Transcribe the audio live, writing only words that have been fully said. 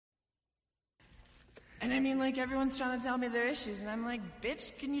And I mean, like, everyone's trying to tell me their issues, and I'm like,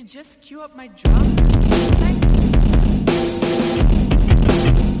 bitch, can you just cue up my drum?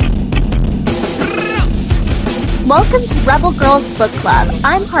 Welcome to Rebel Girls Book Club.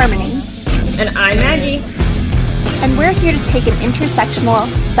 I'm Harmony. And I'm Maggie. And we're here to take an intersectional,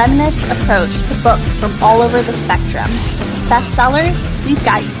 feminist approach to books from all over the spectrum. Bestsellers, we've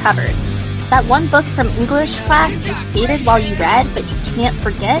got you covered. That one book from English class you hated while you read, but you can't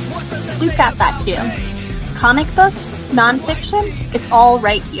forget, we've got that too. Comic books, nonfiction, it's all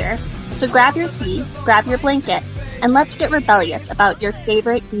right here. So grab your tea, grab your blanket, and let's get rebellious about your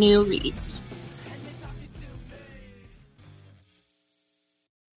favorite new reads.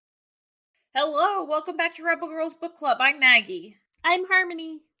 Hello, welcome back to Rebel Girls Book Club. I'm Maggie. I'm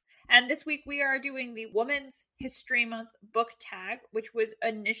Harmony. And this week we are doing the Women's History Month book tag, which was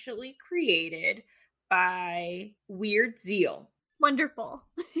initially created by Weird Zeal. Wonderful.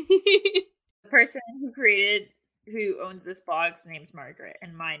 The person who owns this blog's name's Margaret,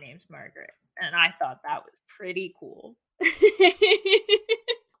 and my name's Margaret. And I thought that was pretty cool. Wonderful.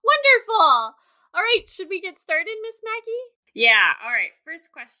 All right, should we get started, Miss Maggie? Yeah, all right.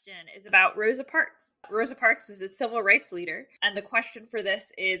 First question is about Rosa Parks. Rosa Parks was a civil rights leader, and the question for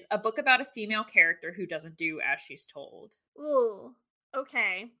this is a book about a female character who doesn't do as she's told. Ooh,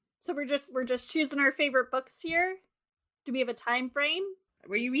 okay. So we're just choosing our favorite books here? Do we have a time frame?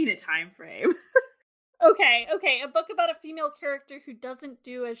 What do you mean a time frame? Okay. A book about a female character who doesn't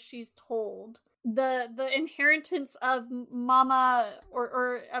do as she's told. The inheritance of Mama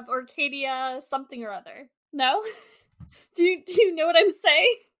or of Arcadia something or other. No? Do you know what I'm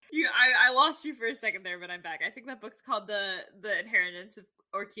saying? I lost you for a second there, but I'm back. I think that book's called The Inheritance of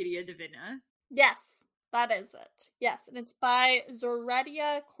Orquídea Divina. Yes, that is it. Yes, and it's by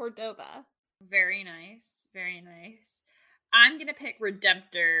Zoraida Cordova. Very nice. Very nice. I'm going to pick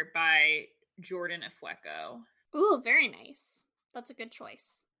Redemptor by Jordan Ifueko. Ooh, very nice. That's a good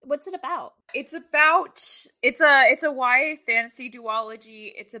choice. What's it about? It's a YA fantasy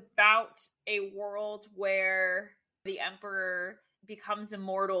duology. It's about a world where the Emperor becomes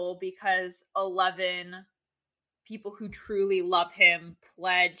immortal because 11 people who truly love him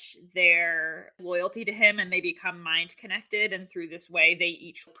pledge their loyalty to him, and they become mind connected, and through this way they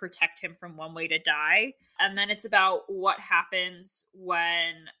each protect him from one way to die. And then it's about what happens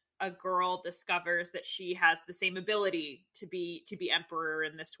when a girl discovers that she has the same ability to be emperor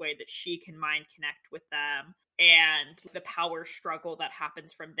in this way, that she can mind connect with them, and the power struggle that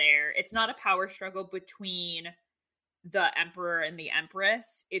happens from there. It's not a power struggle between the emperor and the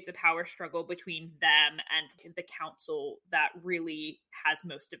empress. It's a power struggle between them and the council that really has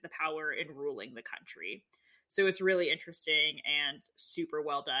most of the power in ruling the country. So it's really interesting and super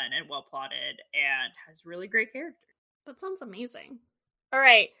well done and well plotted and has really great characters. That sounds amazing. All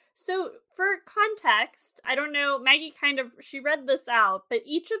right. So for context, I don't know, Maggie she read this out, but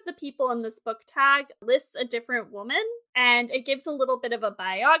each of the people in this book tag lists a different woman, and it gives a little bit of a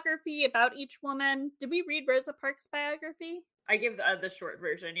biography about each woman. Did we read Rosa Parks' biography? I give the short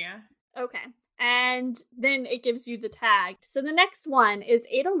version, yeah. Okay. And then it gives you the tag. So the next one is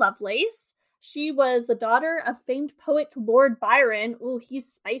Ada Lovelace. She was the daughter of famed poet Lord Byron. Ooh,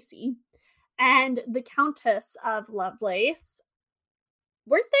 he's spicy. And the Countess of Lovelace.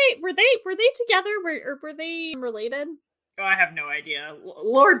 Were they together? Were they related? Oh, I have no idea.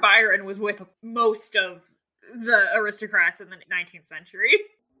 Lord Byron was with most of the aristocrats in the 19th century.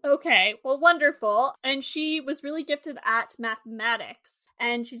 Okay, well, wonderful. And she was really gifted at mathematics.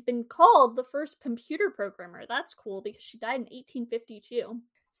 And she's been called the first computer programmer. That's cool because she died in 1852.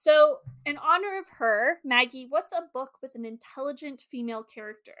 So, in honor of her, Maggie, what's a book with an intelligent female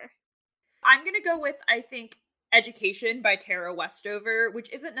character? I'm going to go with, I think, Education by Tara Westover, which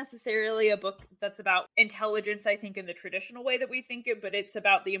isn't necessarily a book that's about intelligence, I think, in the traditional way that we think it, but it's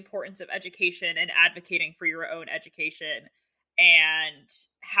about the importance of education and advocating for your own education and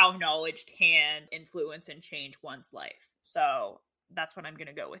how knowledge can influence and change one's life. So that's what I'm going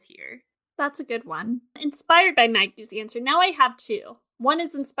to go with here. That's a good one. Inspired by Maggie's answer. Now I have two. One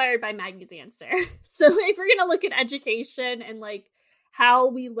is inspired by Maggie's answer. So if we're going to look at education and how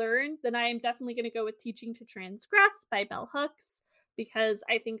we learn, then I am definitely going to go with Teaching to Transgress by Bell Hooks, because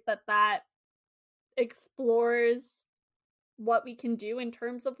I think that explores what we can do in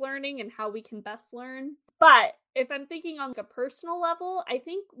terms of learning and how we can best learn. But if I'm thinking on a personal level, I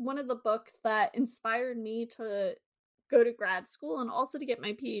think one of the books that inspired me to go to grad school and also to get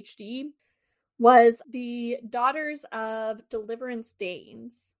my PhD was The Daughters of Deliverance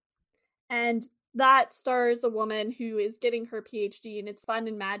Danes. And That stars a woman who is getting her PhD, and it's fun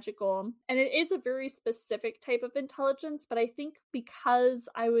and magical. And it is a very specific type of intelligence, but I think because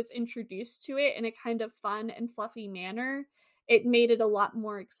I was introduced to it in a kind of fun and fluffy manner, it made it a lot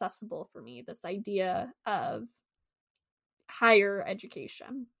more accessible for me, this idea of higher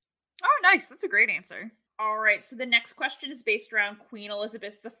education. Oh, nice. That's a great answer. All right, so the next question is based around Queen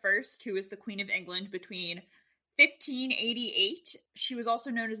Elizabeth I, who is the Queen of England between 1588. She was also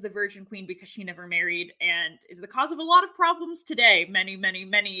known as the Virgin Queen because she never married and is the cause of a lot of problems today, many, many,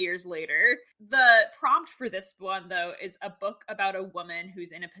 many years later. The prompt for this one, though, is a book about a woman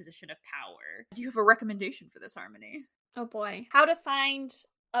who's in a position of power. Do you have a recommendation for this, Harmony? Oh boy. How to find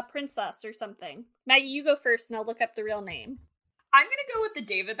a princess or something. Maggie, you go first and I'll look up the real name. I'm going to go with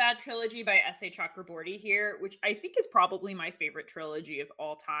the Daevabad trilogy by S.A. Chakraborty here, which I think is probably my favorite trilogy of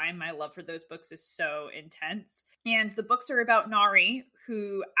all time. My love for those books is so intense. And the books are about Nari,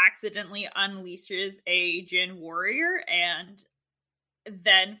 who accidentally unleashes a Jinn warrior and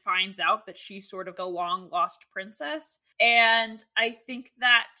then finds out that she's sort of a long-lost princess. And I think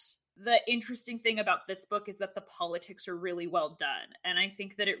that the interesting thing about this book is that the politics are really well done. And I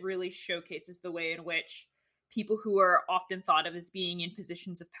think that it really showcases the way in which people who are often thought of as being in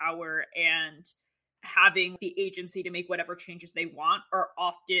positions of power and having the agency to make whatever changes they want are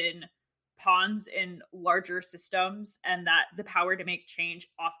often pawns in larger systems, and that the power to make change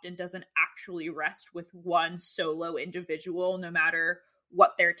often doesn't actually rest with one solo individual, no matter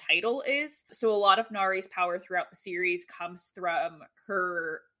what their title is. So a lot of Nari's power throughout the series comes from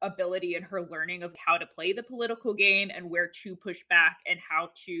her ability and her learning of how to play the political game and where to push back and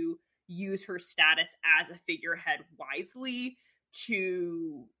how to use her status as a figurehead wisely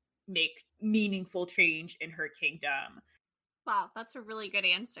to make meaningful change in her kingdom. Wow, that's a really good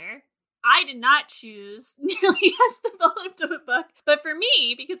answer. I did not choose nearly as developed of a book, but for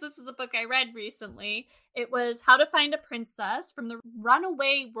me, because this is a book I read recently, it was How to Find a Princess from the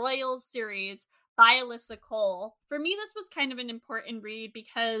Runaway Royals series by Alyssa Cole. For me, this was kind of an important read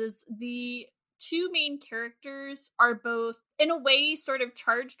because the two main characters are both, in a way, sort of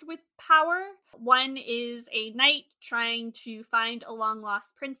charged with power. One is a knight trying to find a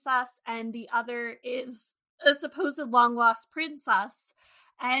long-lost princess, and the other is a supposed long-lost princess.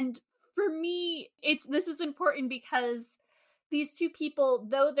 And for me, this is important because these two people,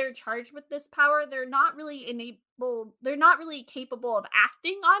 though they're charged with this power, they're not really capable of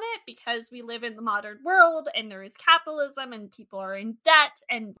acting on it because we live in the modern world and there is capitalism and people are in debt,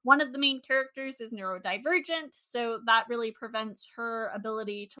 and one of the main characters is neurodivergent, so that really prevents her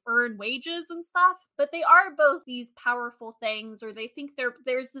ability to earn wages and stuff. But they are both these powerful things, or they think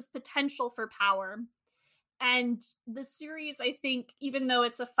there's this potential for power. And the series, I think, even though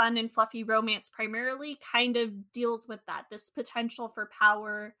it's a fun and fluffy romance primarily, kind of deals with that, this potential for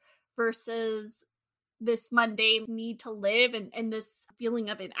power versus this mundane need to live, and this feeling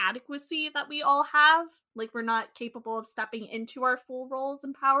of inadequacy that we all have. Like, we're not capable of stepping into our full roles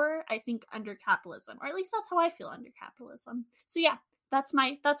and power, I think, under capitalism. Or at least that's how I feel under capitalism. So yeah, that's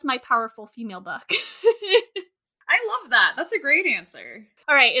my powerful female book. I love that. That's a great answer.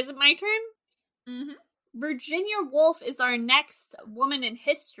 All right, is it my turn? Mm-hmm. Virginia Woolf is our next woman in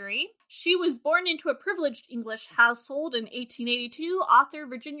history. She was born into a privileged English household in 1882. Author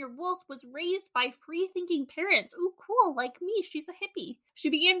Virginia Woolf was raised by free-thinking parents. Ooh, cool, like me, she's a hippie. She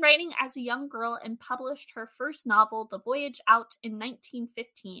began writing as a young girl and published her first novel, The Voyage Out, in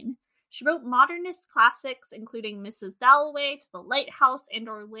 1915. She wrote modernist classics, including Mrs. Dalloway, To the Lighthouse, and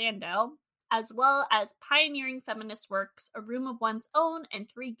Orlando, as well as pioneering feminist works, A Room of One's Own and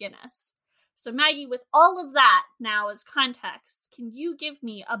Three Guinness. So Maggie, with all of that now as context, can you give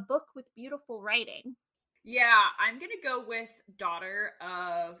me a book with beautiful writing? Yeah, I'm going to go with Daughter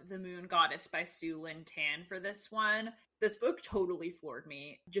of the Moon Goddess by Sue Lynn Tan for this one. This book totally floored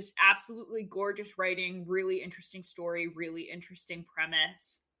me. Just absolutely gorgeous writing, really interesting story, really interesting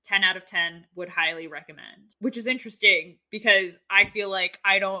premise. 10 out of 10 would highly recommend. Which is interesting because I feel like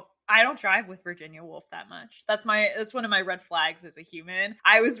I don't drive with Virginia Woolf that much. That's one of my red flags as a human.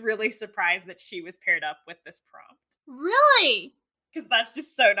 I was really surprised that she was paired up with this prompt. Really? Because that's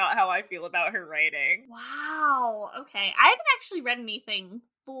just so not how I feel about her writing. Wow. Okay. I haven't actually read anything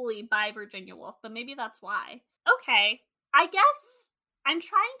fully by Virginia Woolf, but maybe that's why. Okay. I guess I'm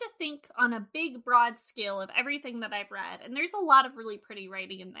trying to think on a big, broad scale of everything that I've read, and there's a lot of really pretty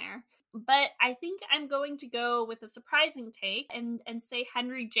writing in there. But I think I'm going to go with a surprising take and say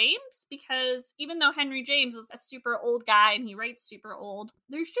Henry James, because even though Henry James is a super old guy and he writes super old,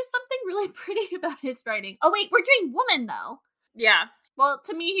 there's just something really pretty about his writing. Oh wait, we're doing woman though. Yeah. Well,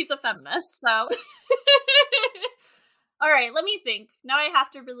 to me, he's a feminist, so. All right, let me think. Now I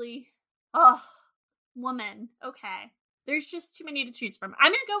have to really. Oh, woman. Okay. There's just too many to choose from.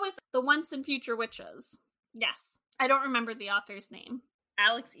 I'm going to go with The Once and Future Witches. Yes. I don't remember the author's name.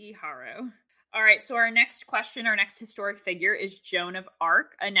 Alex E. Harrow. All right, so our next question, our next historic figure is Joan of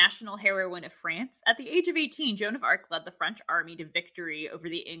Arc, a national heroine of France. At the age of 18, Joan of Arc led the French army to victory over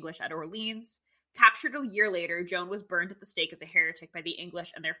the English at Orleans. Captured a year later, Joan was burned at the stake as a heretic by the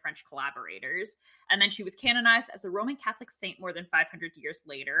English and their French collaborators. And then she was canonized as a Roman Catholic saint more than 500 years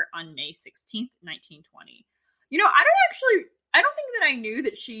later on May 16th, 1920. You know, I don't think that I knew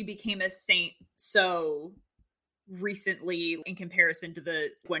that she became a saint so recently in comparison to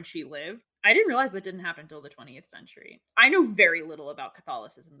when she lived. I didn't realize that didn't happen until the 20th century. I know very little about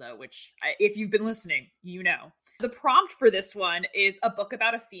Catholicism, though, which, if you've been listening, you know. The prompt for this one is a book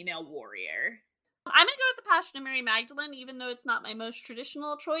about a female warrior. I'm going to go with The Passion of Mary Magdalene, even though it's not my most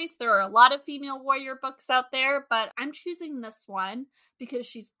traditional choice. There are a lot of female warrior books out there, but I'm choosing this one because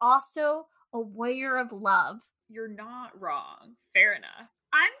she's also a warrior of love. You're not wrong. Fair enough.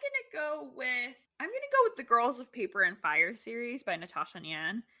 I'm going to go with the Girls of Paper and Fire series by Natasha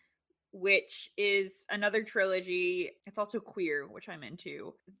Nyan, which is another trilogy. It's also queer, which I'm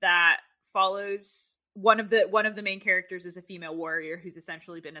into, that follows one of the main characters is a female warrior who's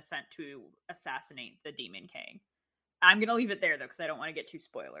essentially been sent to assassinate the Demon King. I'm going to leave it there, though, because I don't want to get too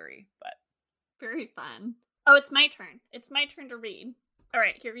spoilery, but... Very fun. Oh, it's my turn. It's my turn to read. All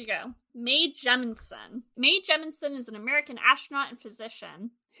right, here we go. Mae Jemison. Mae Jemison is an American astronaut and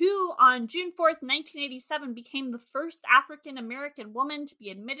physician who, on June 4th, 1987, became the first African-American woman to be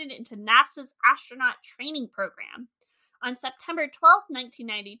admitted into NASA's astronaut training program. On September 12th,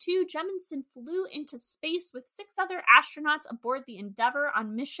 1992, Jemison flew into space with 6 other astronauts aboard the Endeavour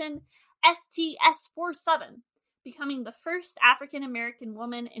on mission STS-47, becoming the first African-American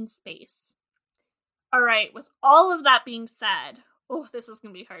woman in space. All right, with all of that being said, oh, this is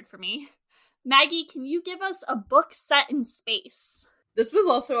going to be hard for me. Maggie, can you give us a book set in space? This was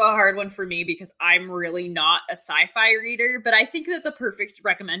also a hard one for me because I'm really not a sci-fi reader, but I think that the perfect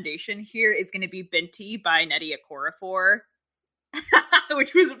recommendation here is going to be Binti by Nnedi Okorafor,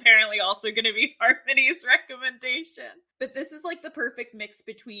 which was apparently also going to be Harmony's recommendation. But this is like the perfect mix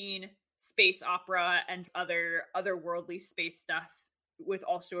between space opera and otherworldly space stuff with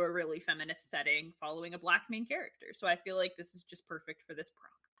also a really feminist setting following a Black main character. So I feel like this is just perfect for this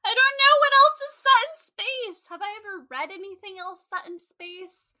prompt. I don't know what else is set in space. Have I ever read anything else set in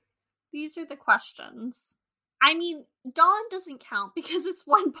space? These are the questions. I mean, Dawn doesn't count because it's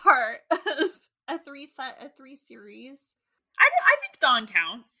one part of a three series. I think Dawn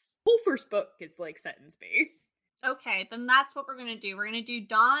counts. The whole first book is like set in space. Okay, then that's what we're going to do. We're going to do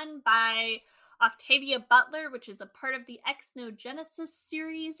Dawn by Octavia Butler, which is a part of the Exogenesis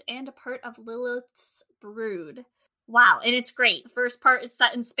series and a part of Lilith's Brood. Wow, and it's great. The first part is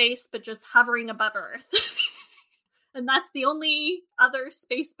set in space, but just hovering above Earth. And that's the only other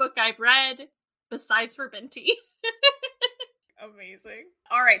space book I've read, besides for Binti. Amazing.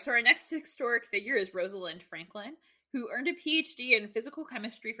 All right, so our next historic figure is Rosalind Franklin, who earned a PhD in physical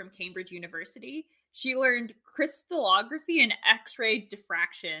chemistry from Cambridge University. She learned crystallography and X-ray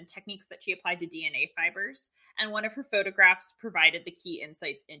diffraction, techniques that she applied to DNA fibers, and one of her photographs provided the key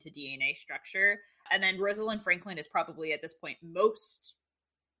insights into DNA structure. And then Rosalind Franklin is probably at this point most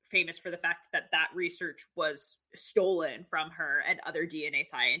famous for the fact that research was stolen from her, and other DNA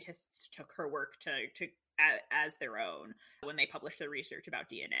scientists took her work to as their own when they published their research about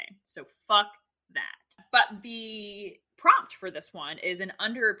DNA. So fuck that. But the prompt for this one is an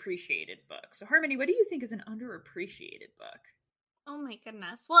underappreciated book. So Harmony, what do you think is an underappreciated book? Oh my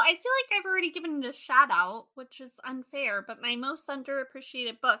goodness. Well, I feel like I've already given it a shout out, which is unfair, but my most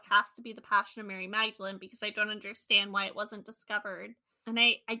underappreciated book has to be The Passion of Mary Magdalene because I don't understand why it wasn't discovered. And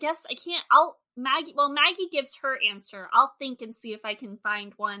I guess I can't, Maggie gives her answer. I'll think and see if I can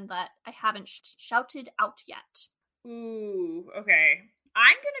find one that I haven't shouted out yet. Ooh, okay.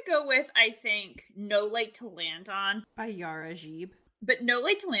 I'm gonna go with, I think, No Light to Land On by Yara Jeeb. But No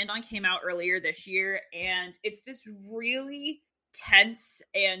Light to Land On came out earlier this year, and it's this really tense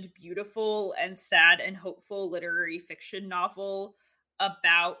and beautiful and sad and hopeful literary fiction novel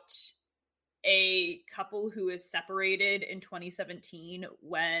about a couple who is separated in 2017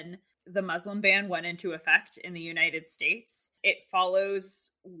 when the Muslim ban went into effect in the United States. It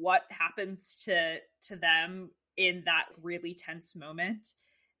follows what happens to them in that really tense moment.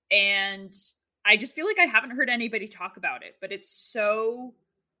 And I just feel like I haven't heard anybody talk about it, but it's so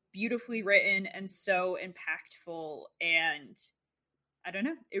beautifully written and so impactful. And I don't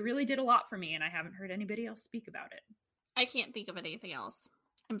know, it really did a lot for me, and I haven't heard anybody else speak about it. I can't think of anything else.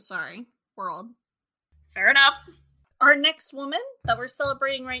 I'm sorry, world. Fair enough. Our next woman that we're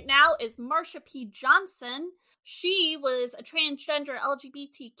celebrating right now is Marsha P. Johnson. She was a transgender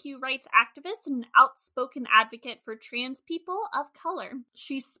LGBTQ rights activist and an outspoken advocate for trans people of color.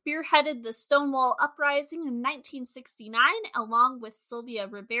 She spearheaded the Stonewall Uprising in 1969 along with Sylvia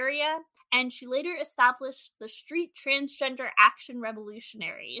Rivera, and she later established the Street Transgender Action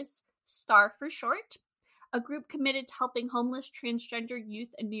Revolutionaries, STAR for short, a group committed to helping homeless transgender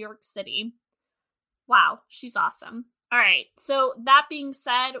youth in New York City. Wow, she's awesome. All right, so that being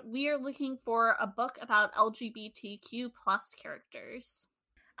said, we are looking for a book about LGBTQ plus characters.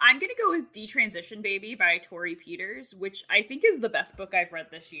 I'm going to go with Detransition Baby by Tori Peters, which I think is the best book I've read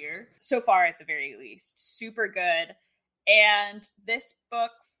this year. So far, at the very least. Super good. And this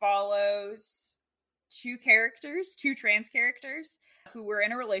book follows two trans characters, who were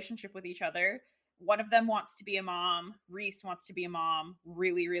in a relationship with each other. One of them wants to be a mom. Reese wants to be a mom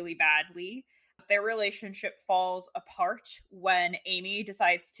really, really badly. Their relationship falls apart when Amy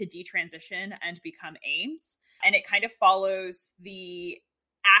decides to detransition and become Ames. And it kind of follows the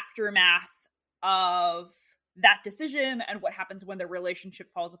aftermath of that decision and what happens when their relationship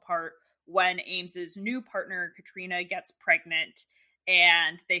falls apart when Ames's new partner, Katrina, gets pregnant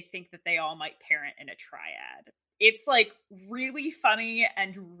and they think that they all might parent in a triad. It's like really funny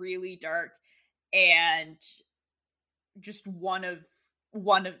and really dark and just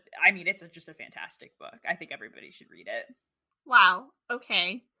it's just a fantastic book. I think everybody should read it. Wow.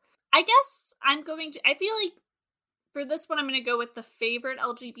 Okay. I guess I feel like for this one, I'm going to go with the favorite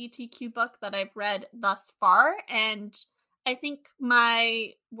LGBTQ book that I've read thus far. And I think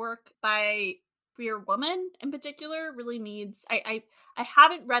my work by Queer Woman in particular really needs, I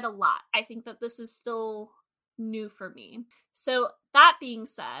haven't read a lot. I think that this is still new for me. So that being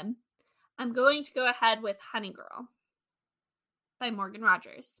said, I'm going to go ahead with Honey Girl by Morgan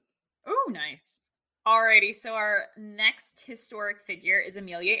Rogers. Oh, nice. Alrighty, so our next historic figure is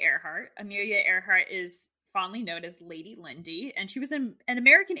Amelia Earhart. Amelia Earhart is fondly known as Lady Lindy, and she was an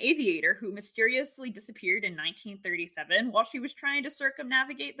American aviator who mysteriously disappeared in 1937 while she was trying to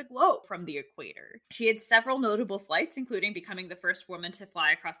circumnavigate the globe from the equator. She had several notable flights, including becoming the first woman to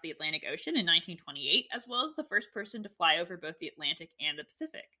fly across the Atlantic Ocean in 1928, as well as the first person to fly over both the Atlantic and the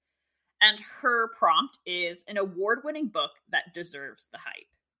Pacific. And her prompt is an award-winning book that deserves the hype.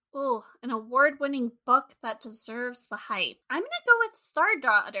 Oh, an award-winning book that deserves the hype. I'm going to go with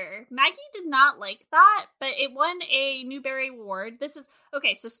Stardaughter. Maggie did not like that, but it won a Newbery Award.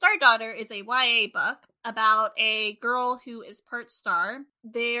 So Stardaughter is a YA book about a girl who is part star.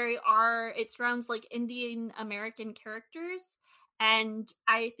 It surrounds like Indian American characters. And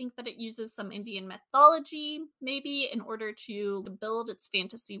I think that it uses some Indian mythology, maybe, in order to build its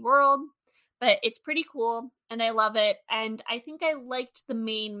fantasy world. But it's pretty cool, and I love it. And I think I liked the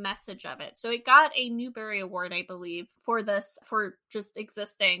main message of it. So it got a Newbery Award, I believe, for just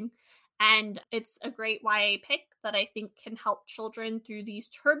existing. And it's a great YA pick that I think can help children through these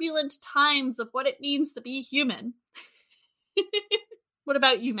turbulent times of what it means to be human. What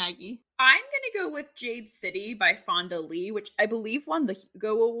about you, Maggie? I'm going to go with Jade City by Fonda Lee, which I believe won the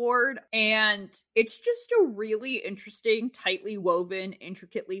Hugo Award. And it's just a really interesting, tightly woven,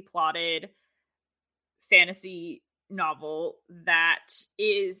 intricately plotted fantasy novel that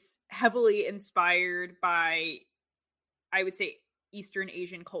is heavily inspired by, I would say, Eastern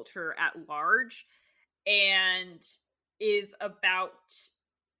Asian culture at large, and is about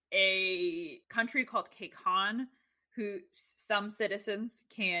a country called Kekon, who some citizens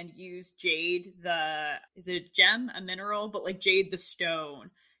can use jade, is it a gem, a mineral, but like jade the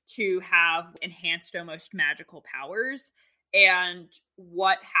stone, to have enhanced almost magical powers. And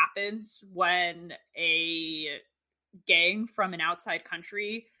what happens when a gang from an outside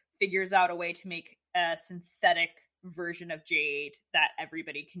country figures out a way to make a synthetic version of jade that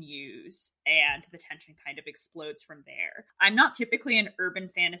everybody can use, and the tension kind of explodes from there. I'm not typically an urban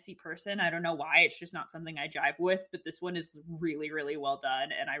fantasy person. I don't know why. It's just not something I jive with, but this one is really, really well done,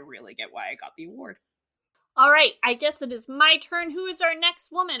 and I really get why I got the award. All right, I guess it is my turn. Who is our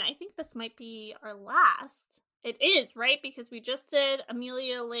next woman? I think this might be our last. It is, right? Because we just did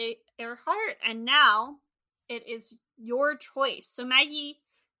Amelia Earhart, and now it is your choice. So Maggie,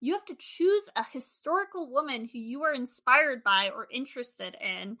 you have to choose a historical woman who you are inspired by or interested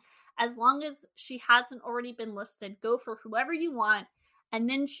in. As long as she hasn't already been listed, go for whoever you want, and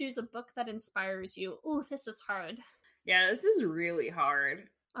then choose a book that inspires you. Ooh, this is hard. Yeah, this is really hard.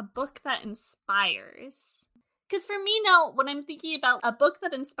 A book that inspires. Because for me now, when I'm thinking about a book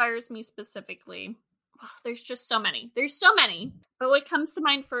that inspires me specifically, there's just so many. There's so many. But what comes to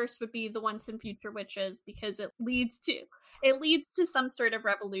mind first would be The Once and Future Witches, because it leads to it leads to some sort of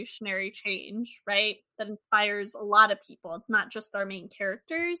revolutionary change, right? That inspires a lot of people. It's not just our main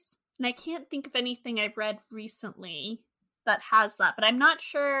characters. And I can't think of anything I've read recently that has that, but I'm not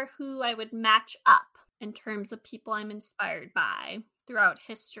sure who I would match up in terms of people I'm inspired by throughout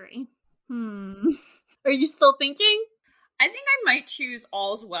history. Are you still thinking? I think I might choose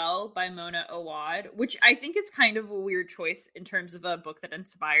All's Well by Mona Awad, which I think is kind of a weird choice in terms of a book that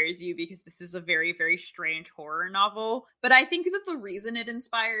inspires you, because this is a very, very strange horror novel. But I think that the reason it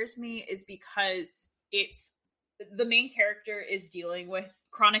inspires me is because it's the main character is dealing with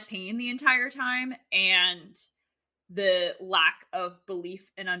chronic pain the entire time, and the lack of belief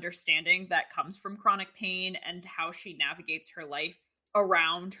and understanding that comes from chronic pain, and how she navigates her life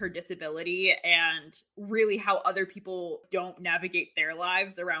around her disability, and really how other people don't navigate their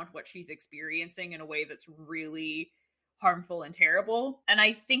lives around what she's experiencing in a way that's really harmful and terrible. And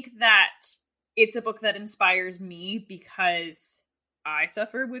I think that it's a book that inspires me because I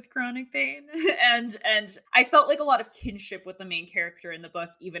suffer with chronic pain and I felt like a lot of kinship with the main character in the book,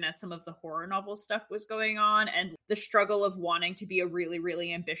 even as some of the horror novel stuff was going on, and the struggle of wanting to be a really,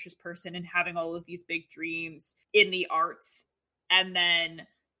 really ambitious person and having all of these big dreams in the arts, and then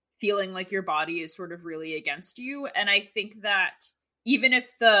feeling like your body is sort of really against you. And I think that even if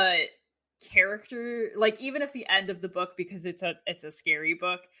the character, like even if the end of the book, because it's a scary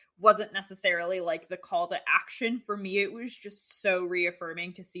book, wasn't necessarily like the call to action, for me it was just so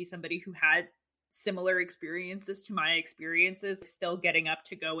reaffirming to see somebody who had similar experiences to my experiences still getting up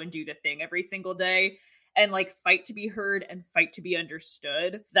to go and do the thing every single day, and like fight to be heard and fight to be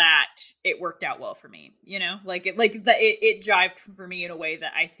understood, that it worked out well for me, you know? It jived for me in a way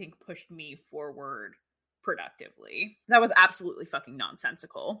that I think pushed me forward productively. That was absolutely fucking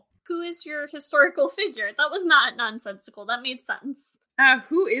nonsensical. Who is your historical figure? That was not nonsensical. That made sense.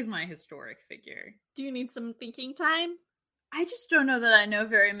 Who is my historic figure? Do you need some thinking time? I just don't know that I know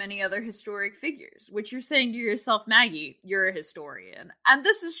very many other historic figures, which you're saying to yourself, Maggie, you're a historian. And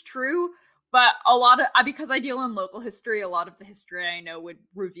this is true. But because I deal in local history, a lot of the history I know would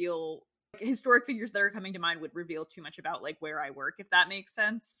reveal, historic figures that are coming to mind would reveal too much about like where I work, if that makes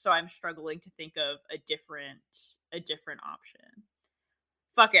sense. So I'm struggling to think of a different option.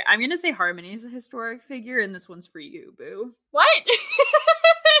 Fuck it. I'm going to say Harmony is a historic figure, and this one's for you, boo. What?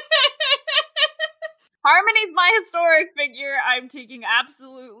 Harmony's my historic figure. I'm taking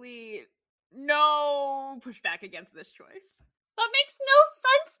absolutely no pushback against this choice. That makes no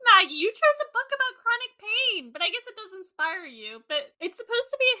sense, Maggie. You chose a book about chronic pain, but I guess it does inspire you. But it's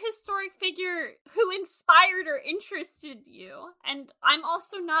supposed to be a historic figure who inspired or interested you. And I'm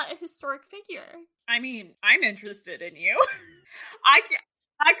also not a historic figure. I mean, I'm interested in you. I could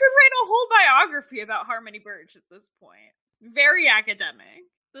write a whole biography about Harmony Birch at this point. Very academic.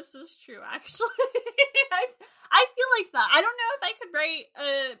 This is true, actually. I feel like that. I don't know if I could write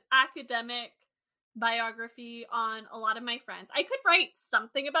an academic biography on a lot of my friends. I could write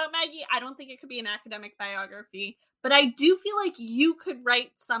something about Maggie. I don't think it could be an academic biography, but I do feel like you could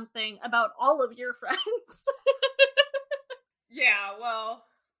write something about all of your friends. Yeah, well,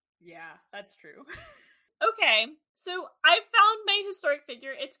 yeah, that's true. Okay, so I've found my historic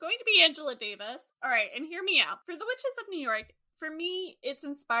figure. It's going to be Angela Davis. All right, and hear me out. For the Witches of New York, for me, it's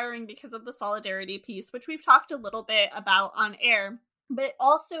inspiring because of the solidarity piece, which we've talked a little bit about on air. But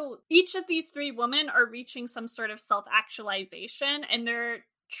also, each of these three women are reaching some sort of self-actualization, and they're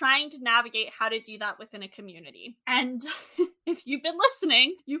trying to navigate how to do that within a community. And if you've been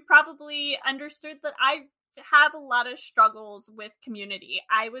listening, you've probably understood that I have a lot of struggles with community.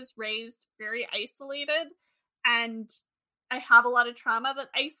 I was raised very isolated, and I have a lot of trauma that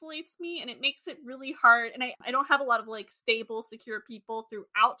isolates me, and it makes it really hard. And I don't have a lot of like stable, secure people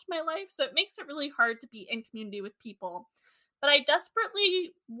throughout my life, so it makes it really hard to be in community with people. But I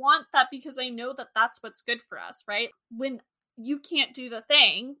desperately want that because I know that that's what's good for us, right? When you can't do the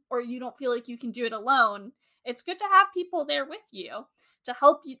thing, or you don't feel like you can do it alone, it's good to have people there with you to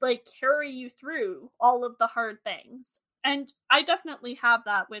help you, like, carry you through all of the hard things. And I definitely have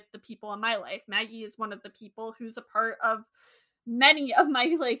that with the people in my life. Maggie is one of the people who's a part of many of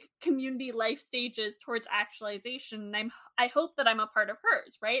my like community life stages towards actualization, and I hope that I'm a part of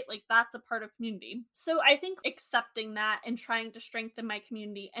hers, right? Like that's a part of community. So I think accepting that and trying to strengthen my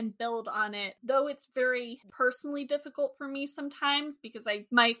community and build on it, though it's very personally difficult for me sometimes because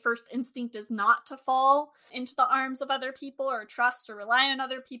my first instinct is not to fall into the arms of other people or trust or rely on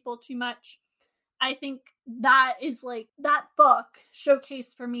other people too much. I think that is like, that book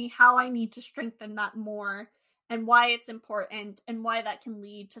showcased for me how I need to strengthen that more and why it's important and why that can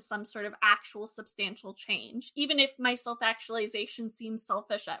lead to some sort of actual substantial change, even if my self-actualization seems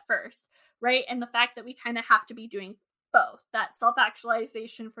selfish at first, right? And the fact that we kind of have to be doing both. That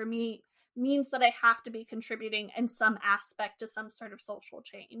self-actualization for me means that I have to be contributing in some aspect to some sort of social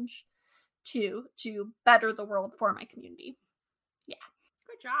change to better the world for my community. Yeah.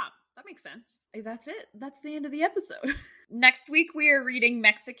 Good job. That makes sense. That's it. That's the end of the episode. Next week, we are reading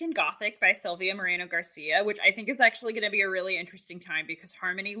Mexican Gothic by Sylvia Moreno Garcia, which I think is actually going to be a really interesting time because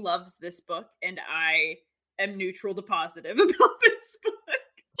Harmony loves this book and I am neutral to positive about this book.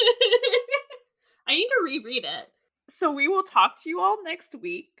 I need to reread it. So we will talk to you all next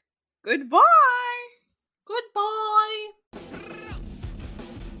week. Goodbye! Goodbye!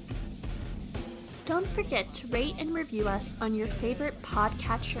 Don't forget to rate and review us on your favorite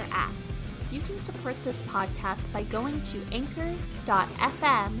podcatcher app. You can support this podcast by going to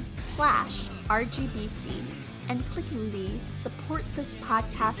anchor.fm/RGBC and clicking the Support This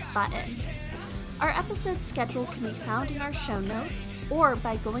Podcast button. Our episode schedule can be found in our show notes or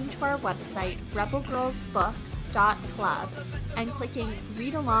by going to our website, rebelgirlsbook.club, and clicking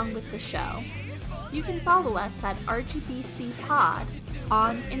Read Along with the Show. You can follow us at RGBC Pod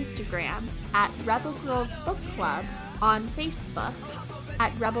on Instagram, at Rebel Girls Book Club on Facebook,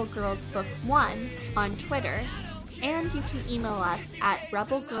 at Rebel Girls Book 1 on Twitter, and you can email us at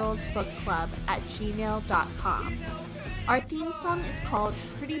rebelgirlsbookclub@gmail.com. Our theme song is called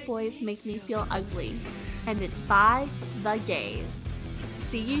Pretty Boys Make Me Feel Ugly, and it's by The Gays.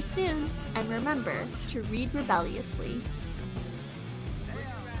 See you soon, and remember to read rebelliously.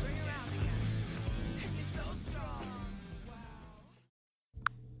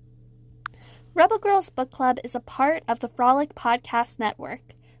 Rebel Girls Book Club is a part of the Frolic Podcast Network.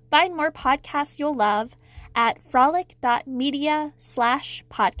 Find more podcasts you'll love at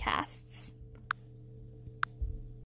frolic.media/podcasts.